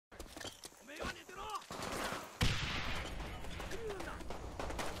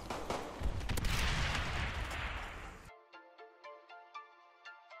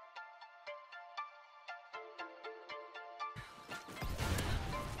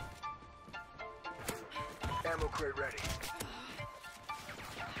Ammo crate ready.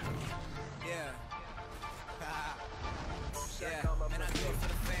 Yeah. Yeah, man, I do it for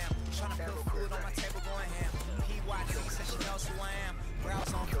the fam. Tryna put food on my table, going ham. PYT says she knows who I am.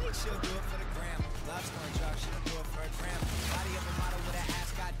 Brows on fleek, she'll do it for the gram. Love story drop, she'll do it for a gram. Body of a model with an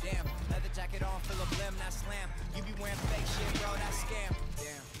ass, goddamn. Leather jacket on, full of blim, that slam. You be wearing fake shit, bro, that scam.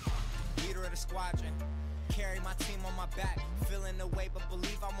 Damn. Leader of the squadron. Carry my team on my back, feeling the weight, but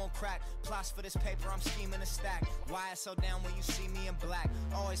believe I'm on crack. Plots for this paper, I'm scheming to stack. Why it's so down when you see me in black?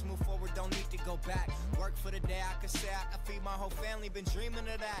 Always move forward, don't need to go back. Work for the day, I could say I could feed my whole family, been dreaming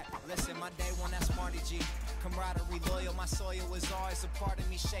of that. Listen, my day one, that's Smarty G. Camaraderie, loyal, my soil was always a part of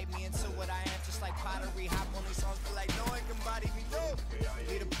me. Shape me into what I am, just like pottery. Hop on these songs, feel like no one can body me, no.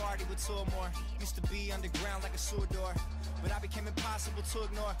 Lead a party with two or more. Used to be underground like a sewer door, but I became impossible to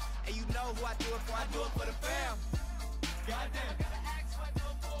ignore. And you know who I do it for, I do it for the fam. Goddamn.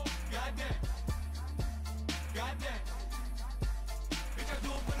 Goddamn. Goddamn. Bitch, I do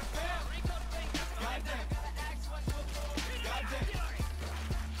it for the fam. Goddamn. Goddamn.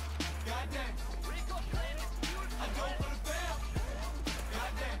 Goddamn. I do it for the fam.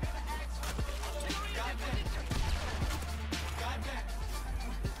 Goddamn. Goddamn. Goddamn.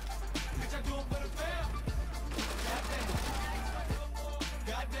 Bitch, I do it for the fam. Goddamn.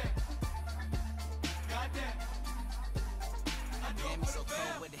 Goddamn. Goddamn. Damn, he's so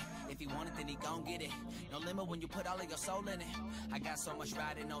cold with it. If he want it, then he gon' get it. No limit when you put all of your soul in it. I got so much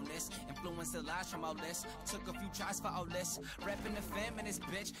riding on this. Influence the lies from all this. Took a few tries for all this. Reppin' the fam in this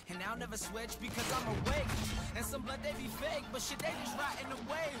bitch. And I'll never switch because I'm awake. And some blood they be fake, but shit they just rotting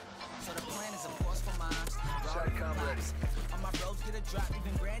away. So the plan is of course for moms. On my roads get a drop,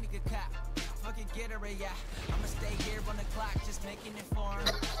 even granny could cop. Fucking get her, yeah. I'ma stay here on the clock, just making it for 'em.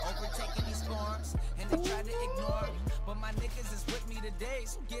 Overtaking these storms, and they try to ignore 'em. But my niggas is with me today,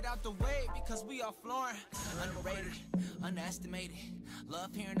 so get out the way, because we are flooring. Underrated, underestimated.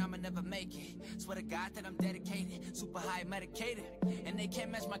 Love hearing I'ma never make it. Swear to God that I'm dedicated, super high medicated. And they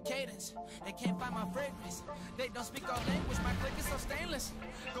can't match my cadence, they can't find my fragrance. They don't speak our language, my click is so stainless.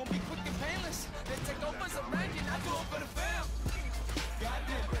 Gonna be quick and painless, they take over as a ranking, I do it for the fam.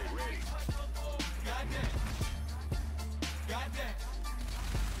 Goddamn. Goddamn. Goddamn.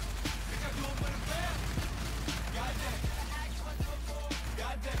 Bitch, I do it for the fam. Goddamn.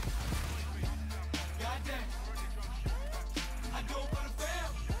 Goddamn. Goddamn. I do it for the fam.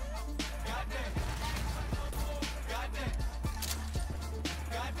 Goddamn. Goddamn.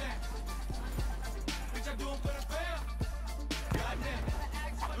 Goddamn. Bitch, I do it for the fam. Goddamn.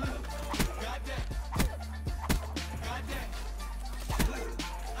 Goddamn. Goddamn.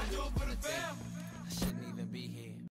 I do it for the fam.